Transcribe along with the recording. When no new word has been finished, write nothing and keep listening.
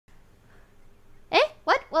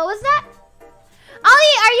What was that?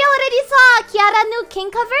 Ollie, are you already saw Kiara new King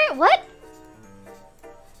cover? What?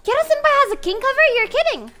 Kiara Senpai has a King cover? You're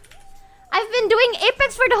kidding. I've been doing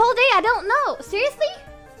Apex for the whole day. I don't know. Seriously?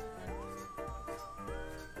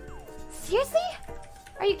 Seriously?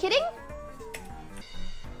 Are you kidding?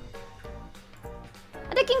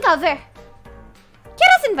 The King cover.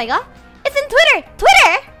 Kiara Senpai ga? It's in Twitter.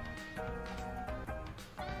 Twitter?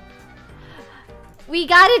 We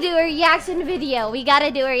gotta do a reaction video. We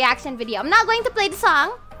gotta do a reaction video. I'm not going to play the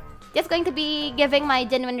song. Just going to be giving my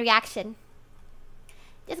genuine reaction.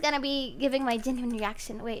 Just gonna be giving my genuine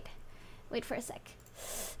reaction. Wait. Wait for a sec.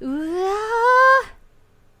 Ooh,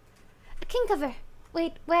 a King cover.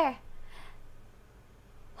 Wait, where?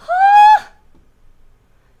 Oh!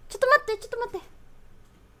 ちょっと待って、ちょっと待って。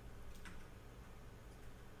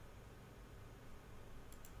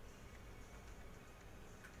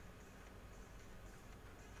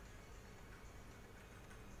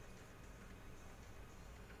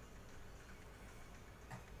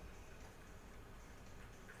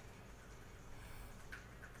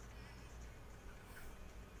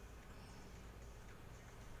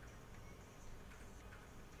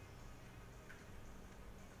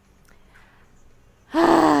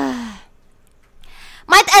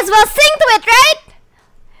Might as well sing to it, right?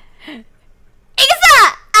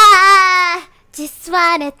 Ikasa! Just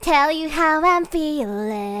wanna tell you how I'm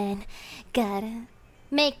feeling. Gotta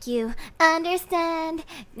make you understand.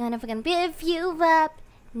 Gonna fucking give you up.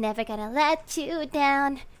 Never gonna let you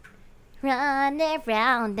down. Run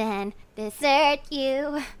around and desert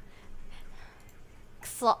you.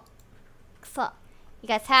 Kuso. Kuso. You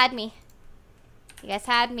guys had me. You guys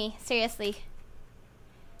had me. Seriously.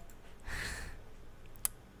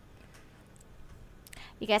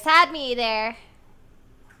 You guys had me there.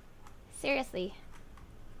 Seriously.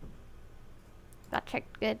 Got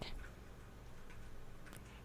tricked good.